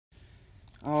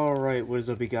Alright, what is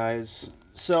up, you guys?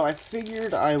 So I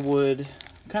figured I would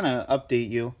kind of update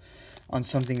you on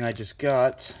something I just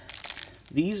got.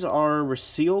 These are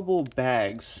resealable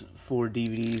bags for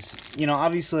DVDs. You know,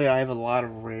 obviously I have a lot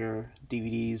of rare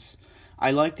DVDs. I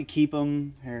like to keep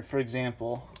them here. For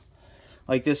example,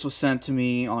 like this was sent to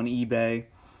me on eBay,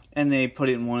 and they put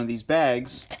it in one of these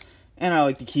bags, and I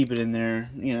like to keep it in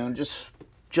there, you know,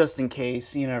 just in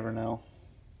case. You never know.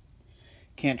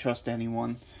 Can't trust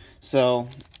anyone. So,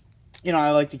 you know,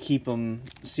 I like to keep them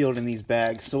sealed in these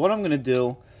bags. So what I'm going to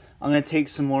do, I'm going to take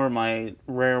some more of my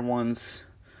rare ones,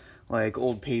 like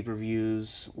old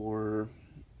pay-per-views or,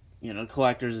 you know,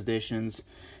 collector's editions,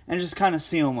 and just kind of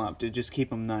seal them up to just keep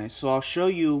them nice. So I'll show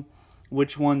you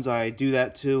which ones I do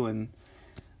that to, and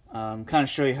kind of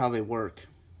show you how they work.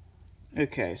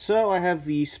 Okay, so I have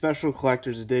the special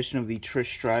collector's edition of the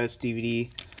Trish Stratus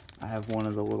DVD. I have one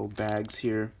of the little bags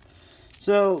here.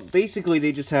 So basically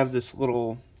they just have this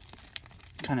little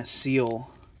kind of seal.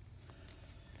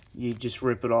 You just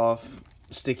rip it off,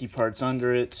 sticky parts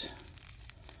under it,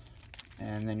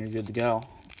 and then you're good to go.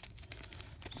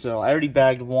 So I already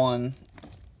bagged one,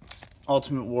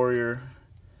 Ultimate Warrior,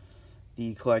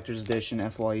 the collector's edition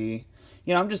FYE.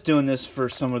 You know, I'm just doing this for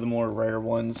some of the more rare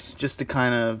ones, just to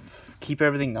kind of keep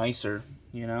everything nicer,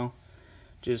 you know?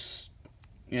 Just,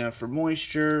 you know, for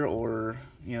moisture, or,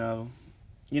 you know,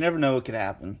 you never know what could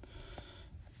happen.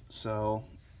 So,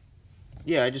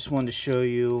 yeah, I just wanted to show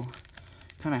you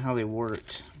kind of how they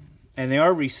worked. And they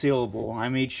are resealable. I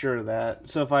made sure of that.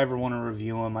 So if I ever want to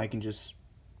review them, I can just,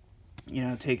 you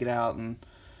know, take it out and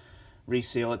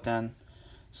reseal it then.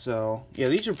 So, yeah,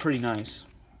 these are pretty nice.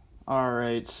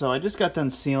 Alright, so I just got done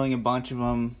sealing a bunch of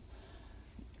them.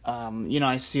 You know,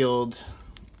 I sealed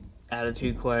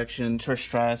Attitude Collection, Trish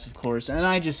Stratus, of course, and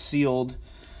I just sealed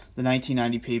the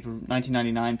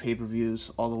 1999 pay-per-views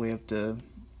all the way up to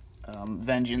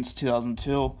Vengeance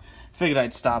 2002. Figured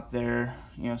I'd stop there.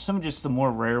 You know, some of just the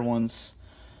more rare ones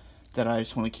that I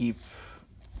just want to keep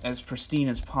as pristine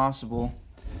as possible.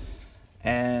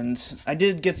 And I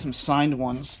did get some signed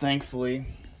ones, thankfully,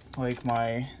 like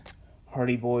my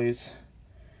Hardy Boys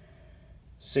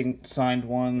signed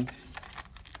one,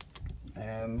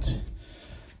 and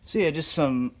so yeah, just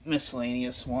some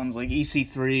miscellaneous ones like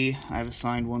EC3. I have a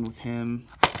signed one with him.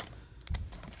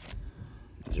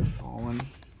 These are fallen.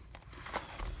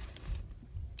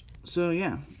 So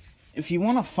yeah, if you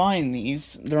want to find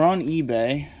these, they're on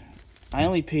eBay. I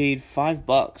only paid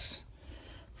 $5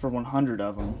 for 100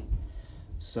 of them.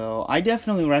 So I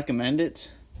definitely recommend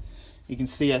it. You can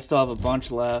see I still have a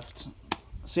bunch left.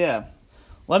 So yeah,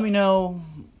 let me know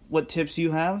what tips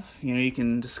you have. You know, you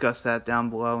can discuss that down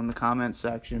below in the comments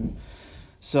section.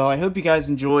 So I hope you guys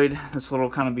enjoyed this little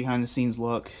kind of behind the scenes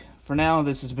look. For now,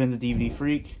 this has been the DVD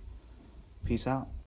Freak. Peace out.